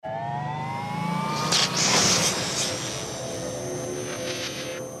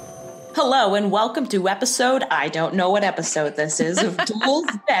Hello and welcome to episode, I don't know what episode this is, of Duels,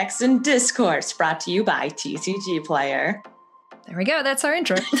 Decks, and Discourse, brought to you by TCG Player. There we go, that's our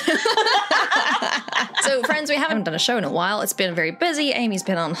intro. So friends, we haven't done a show in a while. It's been very busy. Amy's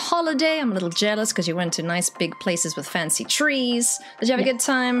been on holiday. I'm a little jealous because you went to nice big places with fancy trees. Did you have a good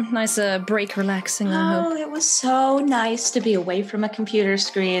time? Nice break, relaxing, I hope. Oh, it was so nice to be away from a computer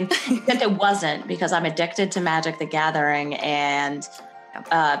screen. Except it wasn't, because I'm addicted to Magic the Gathering, and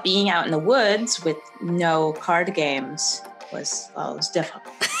being out in the woods with no card games was difficult.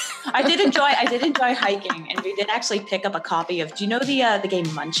 I did enjoy hiking, and we did actually pick up a copy of, do you know the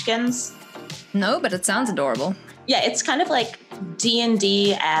game Munchkins? No, but it sounds adorable. Yeah, it's kind of like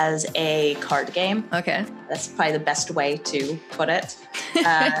D&D as a card game. Okay. That's probably the best way to put it.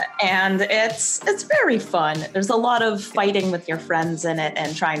 And it's very fun. There's a lot of fighting with your friends in it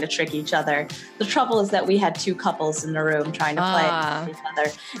and trying to trick each other. The trouble is that we had two couples in the room trying to play with each other.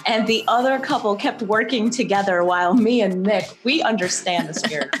 And the other couple kept working together while me and Nick, we understand the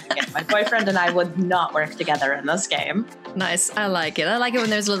spirit of the game. My boyfriend and I would not work together in this game. Nice. I like it. I like it when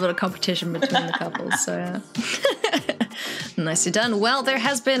there's a little bit of competition between the couples. So yeah. Nicely done. Well, there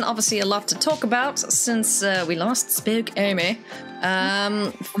has been obviously a lot to talk about since we last spoke, Amy.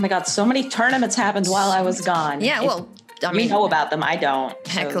 Oh my god, so many tournaments happened while I was gone. Yeah, well, I mean, you know about them, I don't.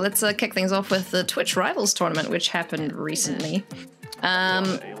 Heck, let's kick things off with the Twitch Rivals tournament, which happened recently.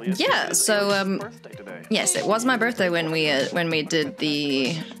 Yes, it was my birthday when we did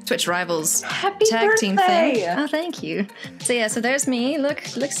the Twitch Rivals Happy tag birthday. Team thing. Oh, thank you. So yeah, so there's me. Look,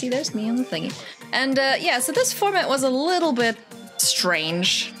 see, there's me on the thingy. And so this format was a little bit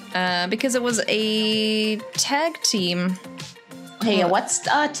strange because it was a tag team. Hey, what's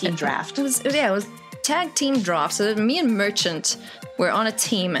team draft? It was tag team draft. So me and Merchant were on a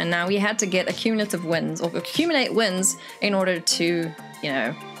team, and now we had to get accumulate wins in order to,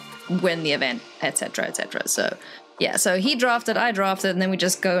 win the event, etc., etc. So yeah, so he drafted, I drafted, and then we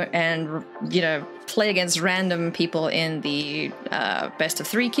just go and play against random people in the best of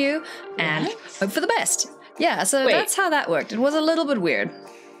 3 queue and hope for the best. Yeah, so that's how that worked. It was a little bit weird.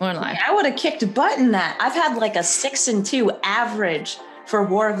 I would have kicked butt in that. I've had like a 6-2 average for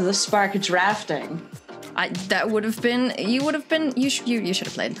War of the Spark drafting. You should have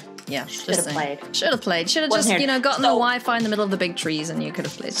played. Yeah, should have played. Should have just, gotten the Wi-Fi in the middle of the big trees and you could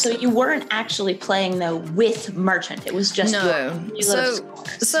have played. So you weren't actually playing though with Merchant. It was just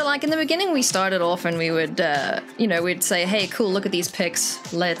So like in the beginning we started off and we would we'd say, hey, cool, look at these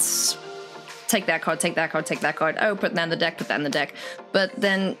picks. Let's take that card, take that card, take that card. Oh, put that in the deck. But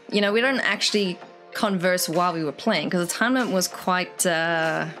then, we don't actually converse while we were playing because the tournament was quite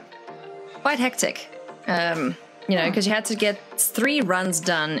hectic. Because you had to get 3 runs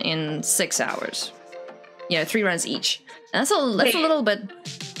done in 6 hours. 3 runs each. And that's a little bit.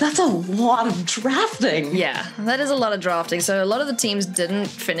 That's a lot of drafting. Yeah, that is a lot of drafting. So a lot of the teams didn't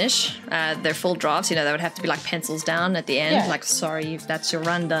finish their full drafts. They would have to be like pencils down at the end. Yeah. Like, sorry, that's your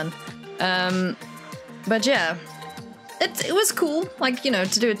run done. But yeah, it was cool,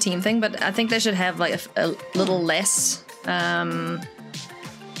 to do a team thing. But I think they should have like a little less. What am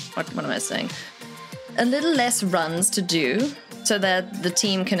I saying? A little less runs to do so that the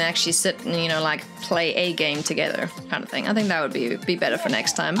team can actually sit and, play a game together kind of thing. I think that would be better for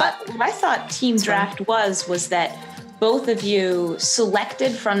next time. But what I thought team draft was that both of you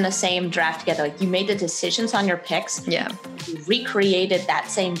selected from the same draft together. Like you made the decisions on your picks. Yeah. You recreated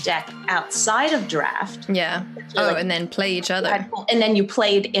that same deck outside of draft. Yeah. And then play each other. And then you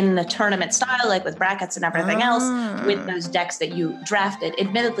played in the tournament style, like with brackets and everything else, with those decks that you drafted,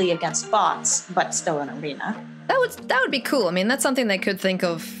 admittedly against bots, but still in arena. That would be cool. I mean, that's something they could think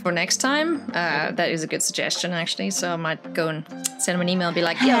of for next time. That is a good suggestion, actually. So I might go and send them an email and be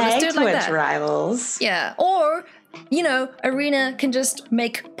like, let's do it like that. Twitch Rivals. Yeah. Or, Arena can just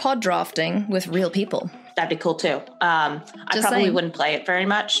make pod drafting with real people. That'd be cool too. I probably wouldn't play it very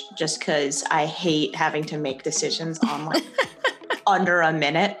much just because I hate having to make decisions on like under a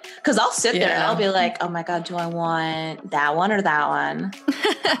minute. Because I'll sit there and I'll be like, oh my God, do I want that one or that one?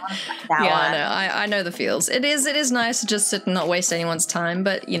 I know the feels. It is nice to just sit and not waste anyone's time.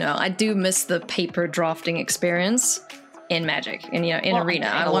 But, I do miss the paper drafting experience in Magic and, in Arena.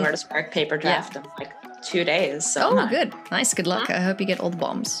 I want to spark paper draft in like 2 days. So good. Nice. Good luck. I hope you get all the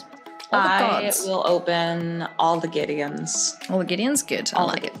bombs. I will open all the Gideons. All the Gideons? Good. I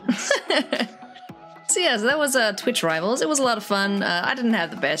like it. So that was Twitch Rivals. It was a lot of fun. I didn't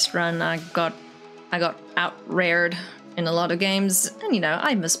have the best run. I got out-rared in a lot of games. And,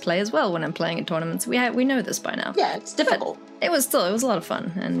 I misplay as well when I'm playing in tournaments. We know this by now. Yeah, it's difficult. But it was a lot of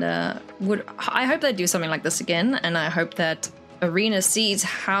fun. And I hope they do something like this again. And I hope that Arena sees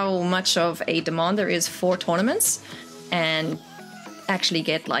how much of a demand there is for tournaments and actually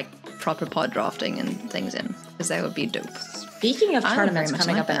get like proper pod drafting and things in, because that would be dope. Speaking of tournaments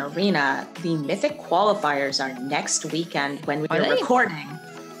coming up in Arena, the Mythic qualifiers are next weekend when we're recording,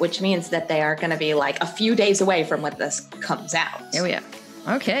 which means that they are going to be like a few days away from when this comes out. Oh yeah.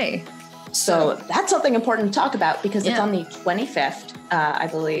 Okay. So that's something important to talk about, because it's on the 25th, I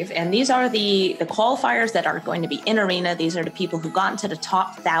believe. And these are the qualifiers that are going to be in Arena. These are the people who got into the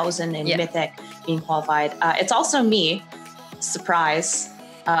top 1,000 in Mythic being qualified. It's also me. Surprise.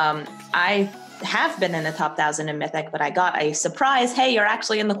 I have been in the top 1,000 in Mythic, but I got a surprise. Hey, you're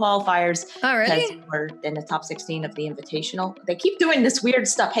actually in the qualifiers. Oh, really? Because we're in the top 16 of the Invitational. They keep doing this weird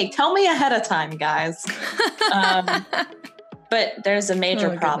stuff. Hey, tell me ahead of time, guys. But there's a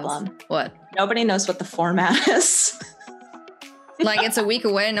major problem. Goodness. What? Nobody knows what the format is. Like, it's a week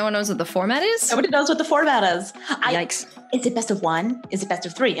away and no one knows what the format is? Nobody knows what the format is. Yikes. Is it best of 1? Is it best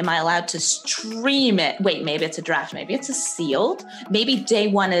of 3? Am I allowed to stream it? Wait, maybe it's a draft. Maybe it's a sealed. Maybe day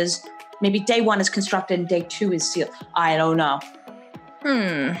one is constructed and day 2 is sealed. I don't know.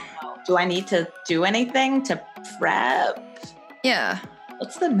 Do I need to do anything to prep? Yeah.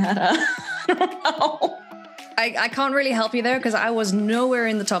 What's the meta? I don't know. I can't really help you there, because I was nowhere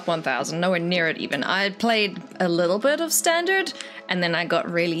in the top 1,000, nowhere near it even. I played a little bit of Standard, and then I got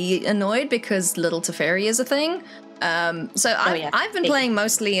really annoyed because Little Teferi is a thing. I've been playing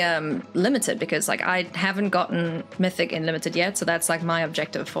mostly Limited, because like I haven't gotten Mythic in Limited yet, so that's like my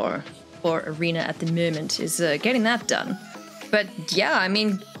objective for Arena at the moment, is getting that done. But yeah, I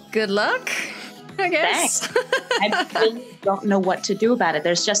mean, good luck, I guess. I really don't know what to do about it.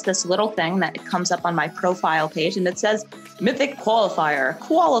 There's just this little thing that comes up on my profile page, and it says Mythic qualifier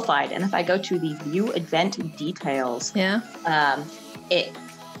qualified. And if I go to the view event details, it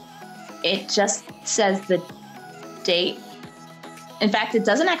just says the date. In fact, it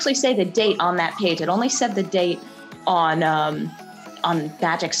doesn't actually say the date on that page. It only said the date on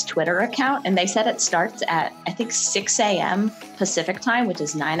Magic's Twitter account, and they said it starts at, I think, 6 a.m. Pacific time, which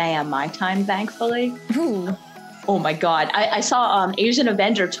is 9 a.m. my time, thankfully. Ooh. Oh my god. I saw Asian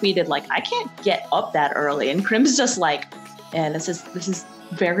Avenger tweeted, like, I can't get up that early, and Crim's just like, and this is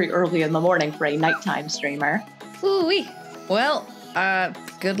very early in the morning for a nighttime streamer. Ooh-wee. Well,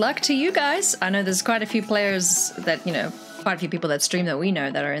 good luck to you guys. I know there's quite a few players that, quite a few people that stream that we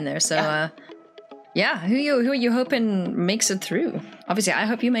know that are in there, so who are you hoping makes it through? Obviously, I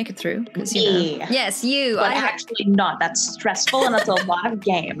hope you make it through. Yes, you. But actually not. That's stressful, and that's a lot of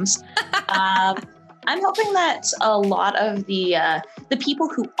games. I'm hoping that a lot of the people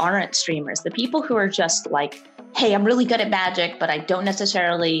who aren't streamers, the people who are just like, hey, I'm really good at Magic, but I don't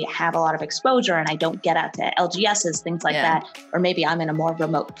necessarily have a lot of exposure, and I don't get out to LGSs, things like that. Or maybe I'm in a more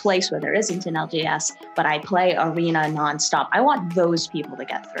remote place where there isn't an LGS, but I play Arena nonstop. I want those people to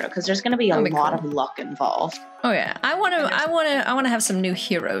get through, because there's going to be a lot of luck involved. Oh yeah, I want to have some new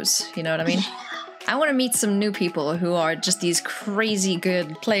heroes. You know what I mean? I want to meet some new people who are just these crazy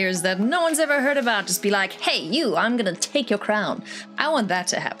good players that no one's ever heard about. Just be like, hey, you, I'm gonna take your crown. I want that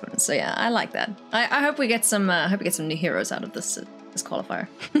to happen. So yeah, I like that. I hope we get some. New heroes out of this qualifier.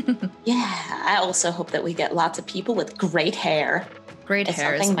 Yeah, I also hope that we get lots of people with great hair. Great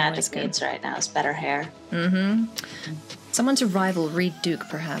hair. Something Magic needs right now is better hair. Mm-hmm. Someone to rival Reed Duke,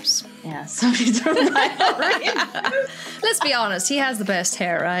 perhaps. Yeah, somebody to rival Reed. Let's be honest, he has the best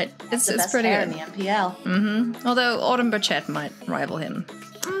hair, right? It's pretty hair good. In the MPL. Mm-hmm. Although Autumn Burchett might rival him.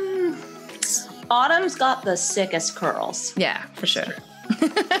 Autumn's got the sickest curls. Yeah, for sure.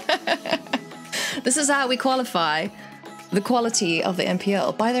 This is how we qualify the quality of the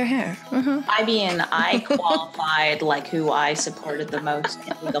MPL, by their hair. Mm-hmm. I mean, I qualified like who I supported the most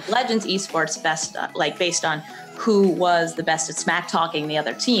in League of Legends esports best, like based on who was the best at smack talking the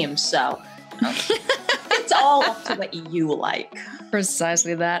other team. So it's all up to what you like.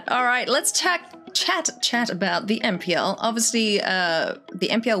 Precisely that. All right, let's chat about the MPL. Obviously, the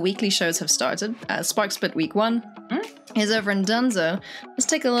MPL weekly shows have started. Spark Split Week 1 is over in Dunzo. Let's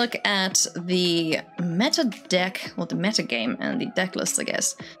take a look at the meta deck, well, the meta game and the deck list, I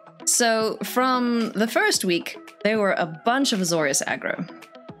guess. So from the first week, there were a bunch of Azorius aggro,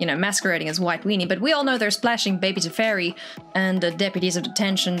 masquerading as White Weenie, but we all know they're splashing Baby Teferi and Deputies of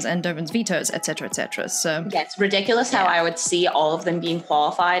Detentions and Dovin's Vetoes, etc., etc. So yeah, it's ridiculous how I would see all of them being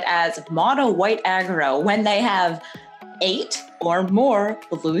qualified as mono white aggro when they have 8 or more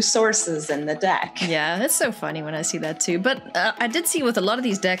blue sources in the deck. Yeah, that's so funny when I see that too. But I did see with a lot of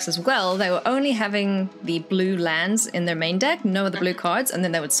these decks as well, they were only having the blue lands in their main deck, no other blue cards, and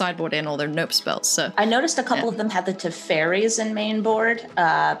then they would sideboard in all their nope spells. So I noticed a couple of them had the Teferis in main board.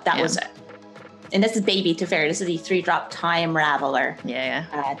 That was it. And this is Baby Teferi. This is the 3-drop Time Raveler. Yeah.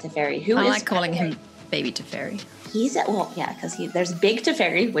 Teferi. Who I is like calling him Baby Teferi. He's at, well, yeah, because there's Big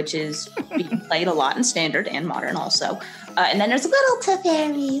Teferi, which is being played a lot in Standard and Modern also. And then there's Little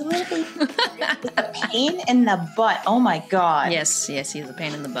Teferi. With a pain in the butt. Oh my god. Yes, he's a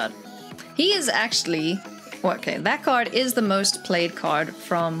pain in the butt. He is actually, okay, that card is the most played card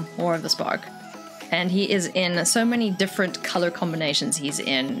from War of the Spark. And he is in so many different color combinations. He's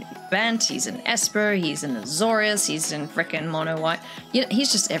in Bant, he's in Esper, he's in Azorius, he's in frickin' Mono White.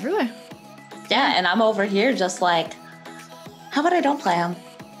 He's just everywhere. Yeah, and I'm over here just like, how about I don't play him?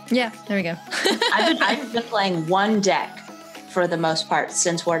 Yeah, there we go. I've been playing one deck for the most part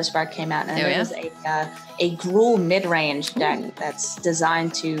since War of the Spark came out, and it was a Gruul mid-range deck that's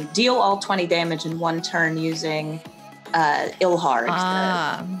designed to deal all 20 damage in one turn using Ilhar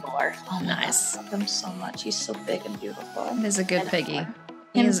instead. Oh, nice. I love him so much. He's so big and beautiful. He's a good piggy.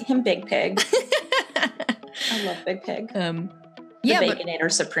 Him Big Pig. I love Big Pig. The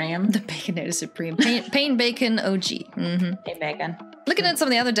Baconator Supreme. The Baconator Supreme. Pain Bacon OG. Mm-hmm. Pain Bacon. Looking at some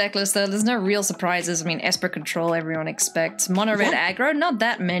of the other deck lists, though, there's no real surprises. I mean, Esper Control, everyone expects. Mono Red Aggro, not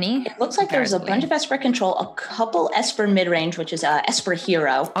that many. It looks like there's a bunch of Esper Control, a couple Esper mid-range, which is Esper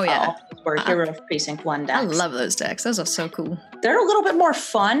Hero. Oh, yeah. Or Hero of Precinct 1 decks. I love those decks. Those are so cool. They're a little bit more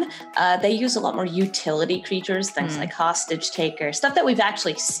fun. They use a lot more utility creatures, things like Hostage Taker, stuff that we've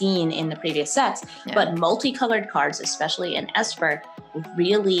actually seen in the previous sets. Yeah. But multicolored cards, especially in Esper,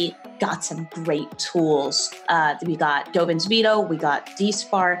 really got some great tools. We got Dovin's Veto, we got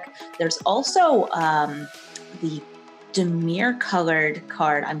D-Spark. There's also the Dimir colored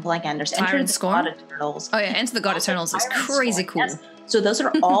card. I'm blanking. There's Tyrant Scorn? God Eternals. Oh yeah, Enter the God Eternals is crazy cool. Yes. So those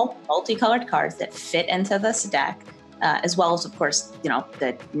are all multicolored cards that fit into this deck. As well as, of course,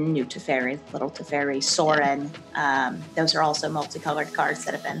 the new Teferi, Little Teferi, Sorin. Yeah. Those are also multicolored cards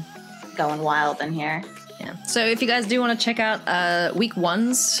that have been going wild in here. Yeah. So if you guys do want to check out Week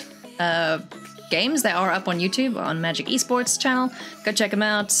 1's games, they are up on YouTube on Magic Esports channel. Go check them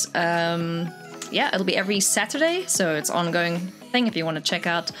out. It'll be every Saturday, so it's ongoing thing if you want to check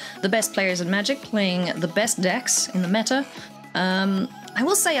out the best players in Magic playing the best decks in the meta. I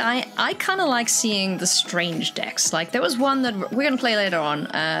will say I kind of like seeing the strange decks. Like there was one that we're going to play later on,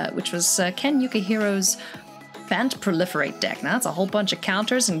 which was Ken Yukihiro's Bant Proliferate deck. Now that's a whole bunch of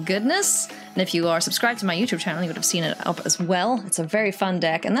counters and goodness. And if you are subscribed to my YouTube channel, you would have seen it up as well. It's a very fun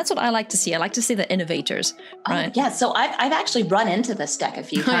deck, and that's what I like to see. I like to see the innovators. Right? Oh, yeah, so I've actually run into this deck a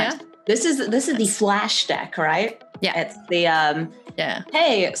few times. Yeah? This is the Flash deck, right? Yeah. It's the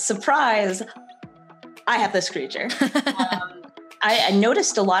hey, surprise! I have this creature. I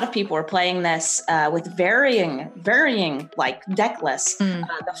noticed a lot of people were playing this with varying like deck lists.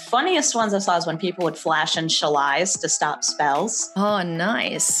 The funniest ones I saw is when people would flash and Shalais to stop spells. Oh,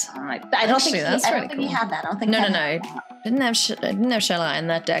 nice! I don't think he had that. I don't think no. Didn't have Shalai in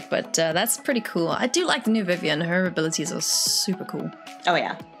that deck, but that's pretty cool. I do like the new Vivian. Her abilities are super cool. Oh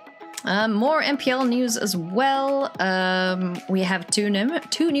yeah. More MPL news as well. We have two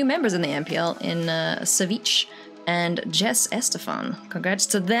new members in the MPL in Savich and Jess Estefan. Congrats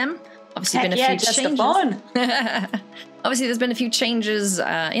to them. Obviously, been a few changes. Obviously, there's been a few changes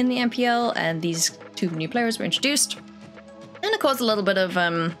in the MPL, and these two new players were introduced, and it caused a little bit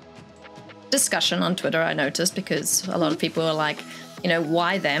of discussion on Twitter. I noticed because a lot of people were like,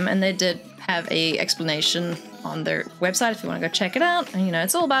 why them? And they did have a explanation on their website if you want to go check it out. And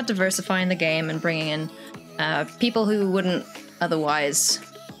it's all about diversifying the game and bringing in people who wouldn't otherwise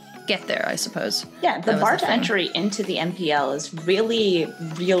get there, I suppose. Yeah, the bar to entry into the MPL is really,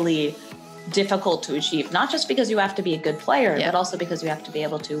 really difficult to achieve. Not just because you have to be a good player, but also because you have to be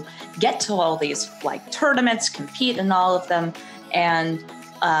able to get to all these tournaments, compete in all of them. And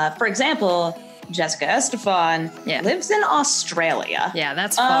for example, Jessica Estefan lives in Australia. Yeah,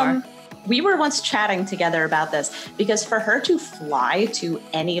 that's far. We were once chatting together about this because for her to fly to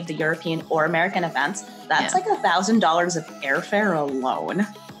any of the European or American events, that's like $1,000 of airfare alone.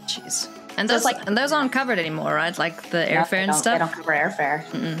 Jeez. And those aren't covered anymore, right? Like the airfare and stuff? They don't cover airfare.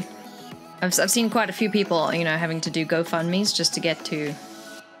 I've seen quite a few people, having to do GoFundMes just to get to,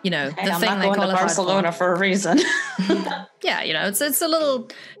 the thing they qualified for. I'm not going to Barcelona for a reason. Yeah, it's a little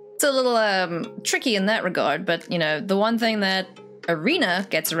tricky in that regard, but, the one thing that Arena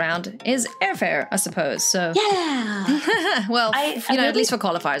gets around is airfare, I suppose. So yeah. Well, at least for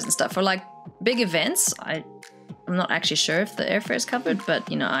qualifiers and stuff. For big events, I'm not actually sure if the airfare is covered,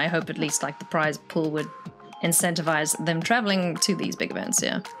 but I hope at least the prize pool would incentivize them traveling to these big events.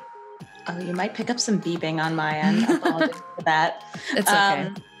 Yeah. Oh, you might pick up some beeping on my end. Apologies for that. It's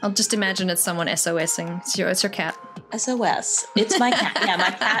okay. I'll just imagine it's someone SOSing. It's your cat. SOS. It's my cat. Yeah,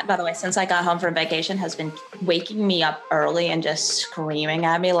 my cat, by the way, since I got home from vacation, has been waking me up early and just screaming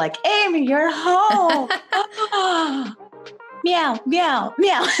at me like, Amy, you're home. Meow, meow,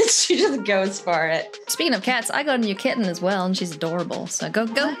 meow. She just goes for it. Speaking of cats, I got a new kitten as well, and she's adorable. So go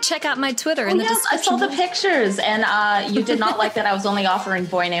check out my Twitter in the description. I saw the pictures, and you did not like that I was only offering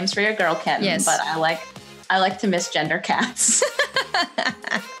boy names for your girl kitten. Yes. But I like to misgender cats.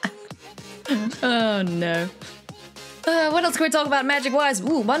 Oh no. What else can we talk about magic-wise?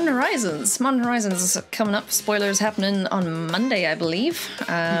 Ooh, Modern Horizons. Modern Horizons is coming up. Spoilers happening on Monday, I believe.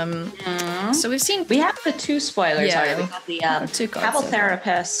 So we've seen... We have the 2 spoilers. Yeah. We have the Cabal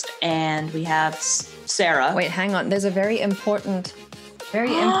Therapist, and we have Sarah. Wait, hang on. There's a very important thing.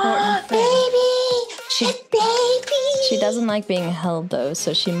 Baby! She doesn't like being held, though,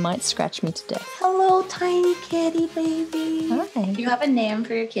 so she might scratch me to death. Hello, tiny kitty baby. Hi. Do you have a name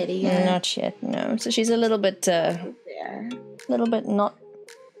for your kitty yet? Not yet, no. So she's a little bit not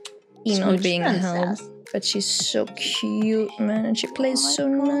keen on being held. But she's so cute, man, and she plays so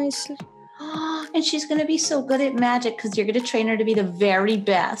nicely. And she's going to be so good at magic because you're going to train her to be the very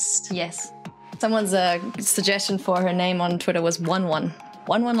best. Yes. Someone's suggestion for her name on Twitter was 11.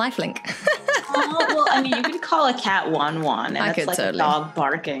 11 lifelink. Well, I mean, you could call a cat 11, and it's like totally. a dog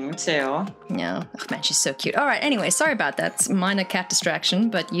barking, too. Yeah. Oh, man, she's so cute. All right, anyway, sorry about that. It's minor cat distraction,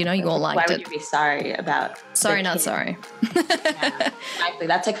 but you all liked it. Why would you be sorry about Sorry, not sorry. Yeah, exactly.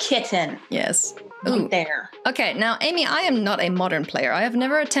 That's a kitten. Yes. Right there. Okay, now, Amy, I am not a Modern player. I have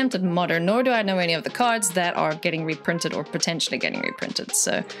never attempted Modern, nor do I know any of the cards that are getting reprinted or potentially getting reprinted.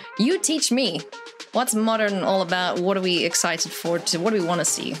 So you teach me. What's Modern all about? What are we excited for? What do we want to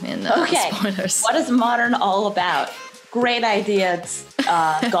see in spoilers? What is Modern all about? Great idea. It's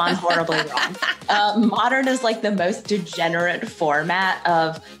gone horribly wrong. Modern is like the most degenerate format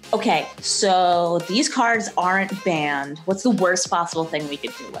of, okay, so these cards aren't banned. What's the worst possible thing we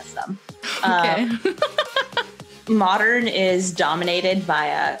could do with them? Okay. Modern is dominated by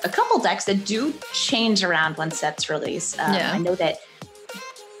a couple decks that do change around when sets release. I know that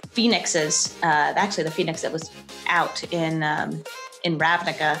Phoenixes, actually the Phoenix that was out in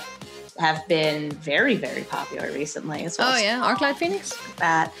Ravnica, have been very, very popular recently as well. Oh yeah, Arclight Phoenix?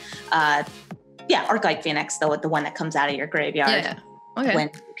 That, Arclight Phoenix, the one that comes out of your graveyard when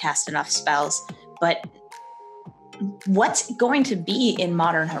you cast enough spells. But what's going to be in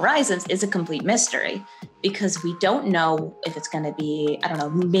Modern Horizons is a complete mystery, because we don't know if it's going to be, I don't know,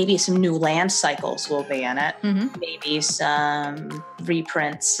 maybe some new land cycles will be in it, maybe some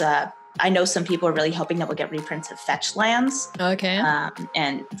reprints. I know some people are really hoping that we'll get reprints of fetch lands. Okay.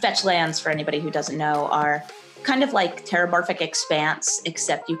 And fetch lands, for anybody who doesn't know, are kind of like Terramorphic Expanse,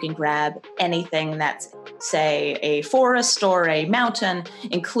 except you can grab anything that's, say, a forest or a mountain,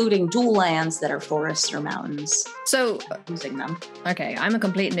 including dual lands that are forests or mountains. So, using them. Okay, I'm a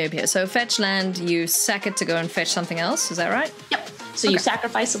complete noob here. So fetch land, you sack it to go and fetch something else, is that right? Yep. So you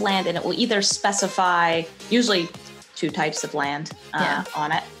sacrifice a land, and it will either specify, usually 2 types of land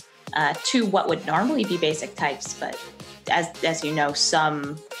on it. 2 what would normally be basic types, but as you know,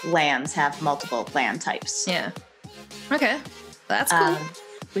 some lands have multiple land types. Yeah. Okay. That's cool.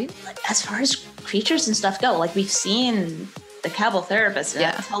 As far as creatures and stuff go, like, we've seen the Cabal Therapist, and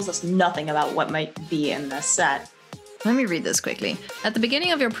that tells us nothing about what might be in this set. Let me read this quickly. At the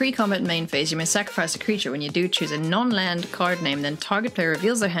beginning of your pre-combat main phase, you may sacrifice a creature. When you do, choose a non-land card name, then target player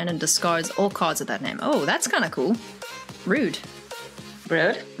reveals their hand and discards all cards of that name. Oh, that's kind of cool. Rude.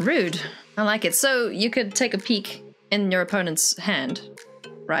 Rude. I like it. So you could take a peek in your opponent's hand,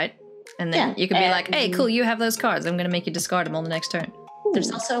 right? And then you could be like, hey, cool, you have those cards. I'm going to make you discard them on the next turn. There's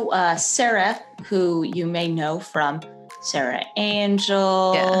also Sarah, who you may know from Sarah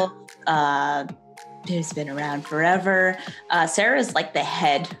Angel, who's been around forever. Sarah is like the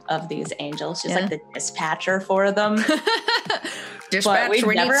head of these angels. She's like the dispatcher for them. Dispatch,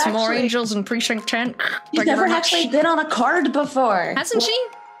 we need some more angels in Precinct 10. She's never actually been on a card before. Hasn't she?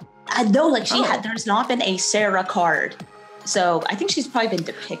 No, like there's not been a Sarah card. So I think she's probably been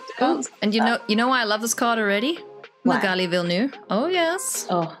depicted. Oh, and you know why I love this card already? Magali Villeneuve. Oh, yes.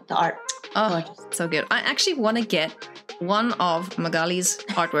 Oh, the art. Oh, so good. I actually want to get one of Magali's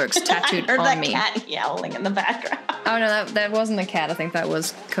artworks tattooed I heard on that me. Cat yowling in the background. Oh, no, that wasn't a cat. I think that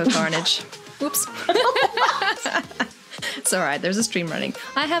was Co-Carnage. Whoops. It's all right. There's a stream running.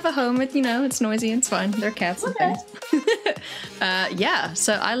 I have a home. It's noisy. It's fine. They're cats and things.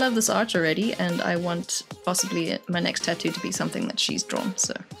 So I love this art already, and I want possibly my next tattoo to be something that she's drawn.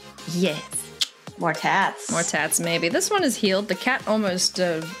 So, yes. More tats. More tats, maybe. This one is healed. The cat almost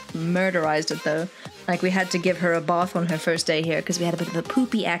murderized it, though. Like, we had to give her a bath on her first day here because we had a bit of a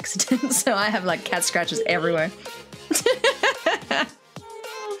poopy accident. So I have, like, cat scratches everywhere.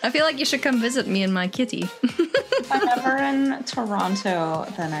 I feel like you should come visit me and my kitty. If I'm ever in Toronto,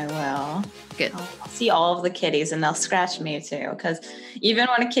 then I will. Good. I'll see all of the kitties and they'll scratch me too. Because even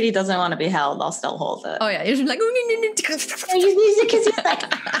when a kitty doesn't want to be held, I'll still hold it. Oh yeah, you're just like.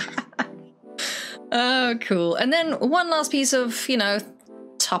 Oh, cool. And then one last piece of,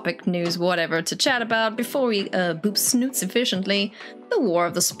 topic news, whatever, to chat about before we boop snoots efficiently. The War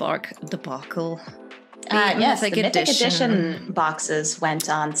of the Spark debacle. Yes, the Mythic Edition boxes went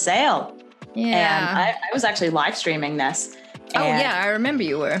on sale. Yeah. And I was actually live streaming this. Oh, yeah, I remember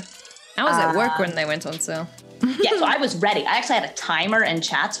you were. I was at work when they went on sale. Yeah, so I was ready. I actually had a timer in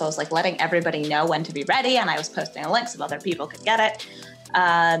chat, so I was like letting everybody know when to be ready, and I was posting a link so other people could get it.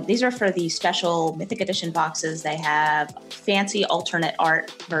 These are for the special Mythic Edition boxes. They have fancy alternate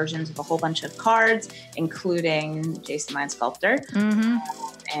art versions of a whole bunch of cards, including Jace the Mind Sculptor,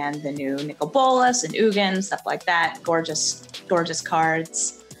 and the new Nicol Bolas and Ugin, stuff like that. Gorgeous, gorgeous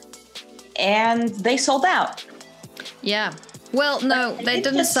cards. And they sold out. Yeah. Well, no, they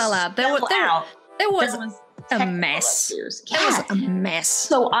didn't sell out. There was a mess. Yeah. It was a mess.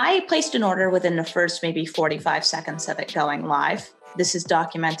 So I placed an order within the first maybe 45 seconds of it going live. This is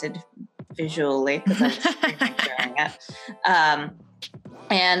documented visually because I was doing it.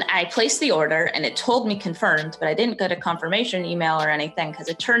 And I placed the order and it told me confirmed, but I didn't get a confirmation email or anything because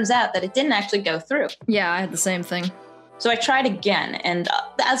it turns out that it didn't actually go through. Yeah, I had the same thing. So I tried again. And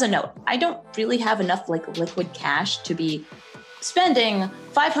as a note, I don't really have enough liquid cash to be spending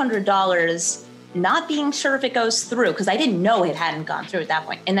 $500 not being sure if it goes through because I didn't know it hadn't gone through at that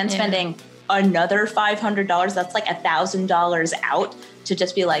point. And then spending another $500, that's like $1,000 out to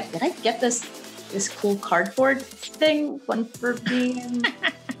just be like, did I get this cool cardboard thing? One for me and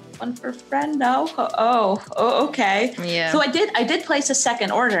one for friend? No? Oh, okay. Yeah. So I did place a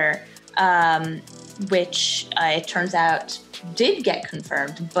second order, which it turns out did get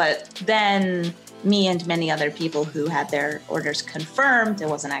confirmed, but then me and many other people who had their orders confirmed, it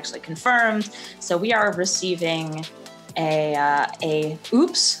wasn't actually confirmed. So we are receiving a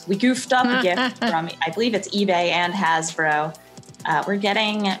oops, we goofed up a gift from, I believe it's eBay and Hasbro. We're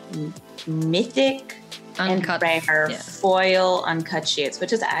getting Mythic Uncut, and Rare foil uncut sheets,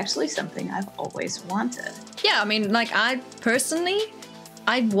 which is actually something I've always wanted. Yeah, I mean, like I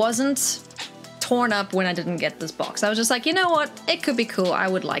wasn't torn up when I didn't get this box. I was just like, you know what? It could be cool. I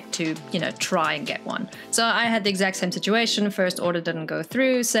would like to, try and get one. So I had the exact same situation. First order didn't go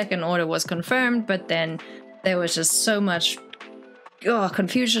through. Second order was confirmed, but then there was just so much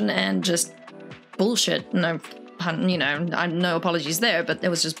confusion and just bullshit. No apologies there, but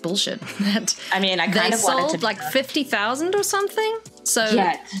there was just bullshit. I kind of wanted to like 50,000 or something. So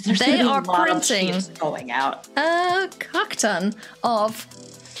yeah, they are printing going out a cock ton of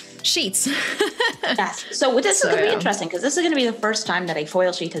sheets. Yes. So this is going to be interesting because this is going to be the first time that a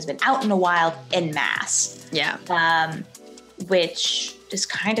foil sheet has been out in the wild en masse. Yeah. Which is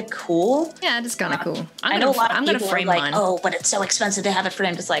kind of cool. Yeah, it is kind of cool. I know a lot of people frame are like, mine. oh, but it's so expensive to have it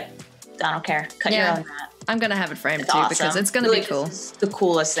framed. It's like, I don't care. Cut your own mat. I'm going to have it framed too awesome. Because it's going to be cool. It's the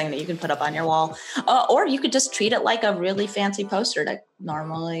coolest thing that you can put up on your wall. Or you could just treat it like a really fancy poster that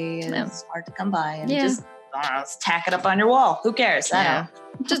normally is hard to come by and just tack it up on your wall. Who cares? I don't know.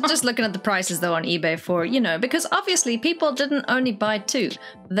 just looking at the prices though on eBay for, because obviously people didn't only buy 2.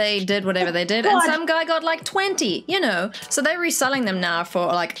 They did whatever they did and some guy got like 20, So they're reselling them now for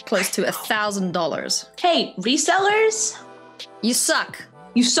like close to $1,000. Hey, resellers? You suck.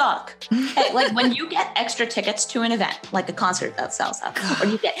 You suck. Hey, like when you get extra tickets to an event, like a concert that sells out, or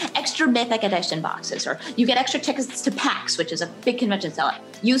you get extra Mythic Edition boxes, or you get extra tickets to PAX, which is a big convention sellout,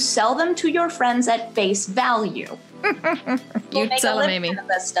 you sell them to your friends at face value. You tell them, Amy.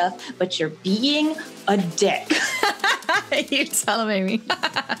 This stuff, but you're being a dick. You tell them, Amy.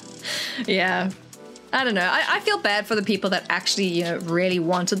 Yeah. I don't know. I feel bad for the people that actually, really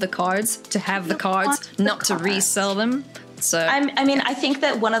wanted the cards, to have the cards, not to resell them. So I think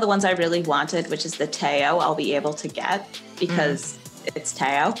that one of the ones I really wanted, which is the Teo, I'll be able to get because it's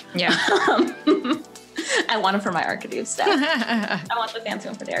Teo. Yeah. I want him for my Arcaduce deck. I want the fancy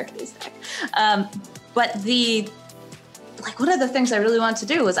one for the Arcaduce deck. But one of the things I really wanted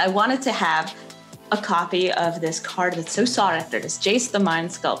to do was I wanted to have a copy of this card that's so sought after, this Jace the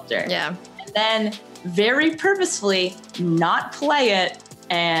Mind Sculptor. Yeah. And then very purposefully not play it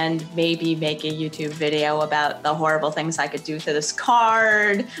and maybe make a YouTube video about the horrible things I could do to this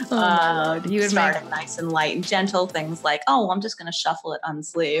card. You would start it nice and light and gentle. Things like, I'm just going to shuffle it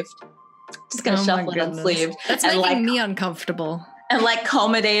unsleeved. Just going to shuffle it unsleeved. That's making me uncomfortable. and like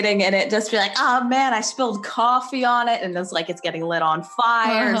culminating in it, just be like, oh man, I spilled coffee on it, and it's like it's getting lit on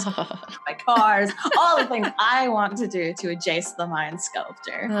fire, my cars, all the things I want to do to a Jace the Mind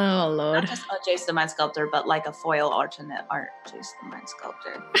Sculptor. Oh Lord. Not just a Jace the Mind Sculptor, but like a foil alternate art Jace the Mind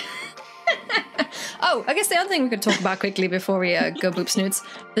Sculptor. Oh, I guess the other thing we could talk about quickly before we go boop snoots,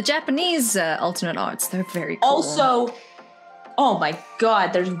 the Japanese alternate arts, they're very cool. Also, oh my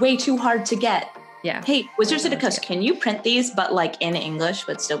god, they're way too hard to get. Yeah. Hey, Wizards of the Coast, can you print these, but like in English,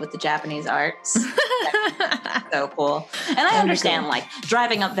 but still with the Japanese arts? So cool. And I understand like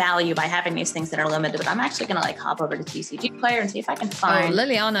driving up value by having these things that are limited, but I'm actually going to like hop over to TCG Player and see if I can find. Oh,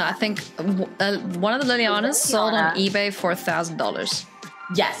 Liliana, I think one of the Lilianas sold on eBay for $1,000.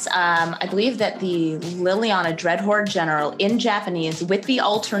 Yes, I believe that the Liliana Dreadhorde General in Japanese with the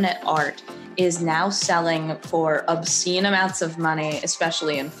alternate art is now selling for obscene amounts of money,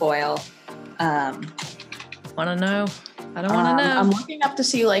 especially in foil. Want to know? I don't want to know. I'm looking up to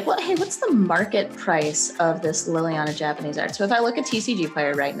see like, what's the market price of this Liliana Japanese art? So if I look at TCG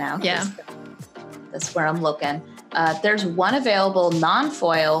Player right now, yeah, that's where I'm looking. There's one available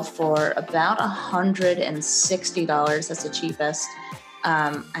non-foil for about $160. That's the cheapest.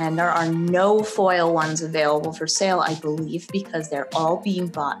 And there are no foil ones available for sale, I believe, because they're all being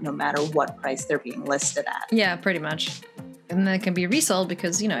bought no matter what price they're being listed at. Yeah, pretty much. And they can be resold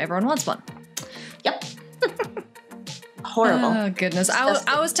because, everyone wants one. Yep. Horrible. Oh, goodness.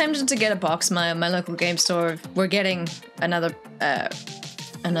 I was tempted to get a box. My local game store were getting another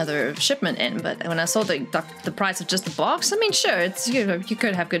shipment in, but when I saw the price of just the box, I mean, sure, it's you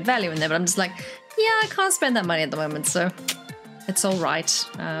could have good value in there, but I'm just like, yeah, I can't spend that money at the moment, so it's all right.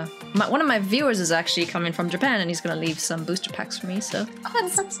 One of my viewers is actually coming from Japan, and he's going to leave some booster packs for me, so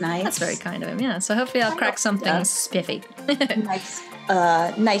that's nice. That's very kind of him, yeah. So hopefully I'll crack something spiffy. Nice.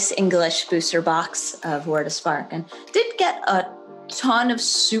 Nice English booster box of Word of Spark, and did get a ton of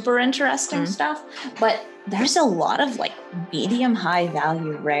super interesting stuff, but there's a lot of like medium high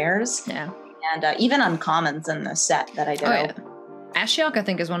value rares, and even uncommons in the set that I did. Yeah. Ashiok, I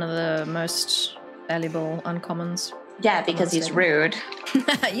think, is one of the most valuable uncommons. Yeah, because he's rude.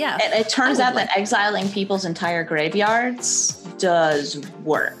 Yeah. It turns out that exiling people's entire graveyards does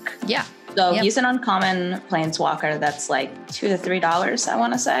work. Yeah. So he's an uncommon planeswalker that's like $2 to $3, I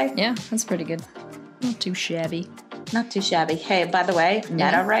want to say. Yeah, that's pretty good. Not too shabby. Not too shabby. Hey, by the way,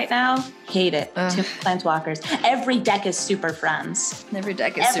 meta right now, hate it. Two planeswalkers. Every deck is Super Friends. Every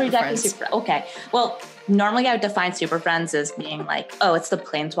deck is Super Friends. Okay. Well, normally I would define Super Friends as being like, oh, it's the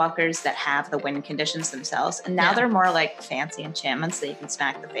planeswalkers that have the win conditions themselves. And now they're more like fancy enchantments that you can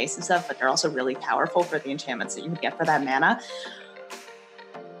smack the faces of, but they're also really powerful for the enchantments that you can get for that mana.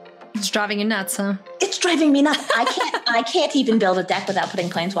 It's driving you nuts, huh? It's driving me nuts. I can't even build a deck without putting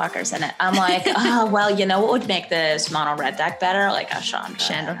planeswalkers in it. I'm like, oh, well, you know what would make this mono red deck better? Like a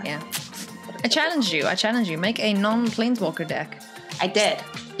Chandra. Yeah. I challenge you. Make a non-planeswalker deck. I did.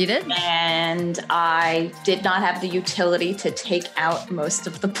 You did? And I did not have the utility to take out most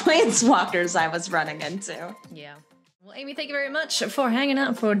of the planeswalkers I was running into. Yeah. Well, Amy, thank you very much for hanging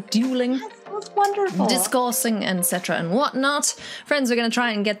out, for dueling. That was wonderful. Discoursing, etc. and whatnot. Friends, we're going to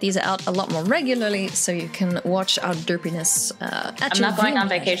try and get these out a lot more regularly so you can watch our derpiness at I'm not going on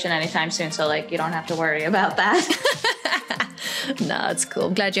vacation anytime soon, so like you don't have to worry about that. No, it's cool.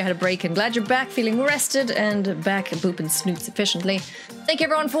 I'm glad you had a break and glad you're back feeling rested and back booping snoots efficiently. Thank you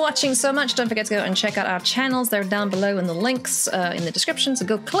everyone for watching so much. Don't forget to go and check out our channels. They're down below in the links in the description, so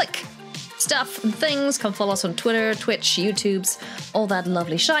go click stuff and things. Come follow us on Twitter, Twitch, YouTubes, all that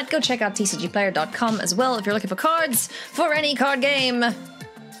lovely shite. Go check out tcgplayer.com as well if you're looking for cards for any card game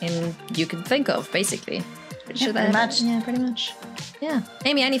you can think of, basically. Pretty much. Yeah, pretty much. Yeah.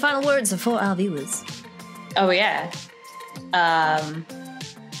 Amy, any final words for our viewers? Oh, yeah.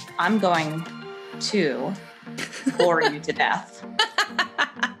 I'm going to bore you to death.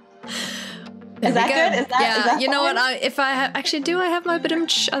 Is that good? Is that you know what? I have my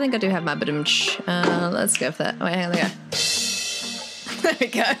badumch? I think I do have my badumch. Let's go for that. Wait, hang on, there we go. There we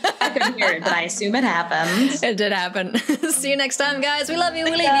go. I couldn't hear it, but I assume it happened. It did happen. See you next time, guys. We love you.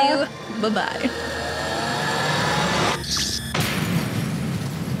 We leave you. Bye-bye.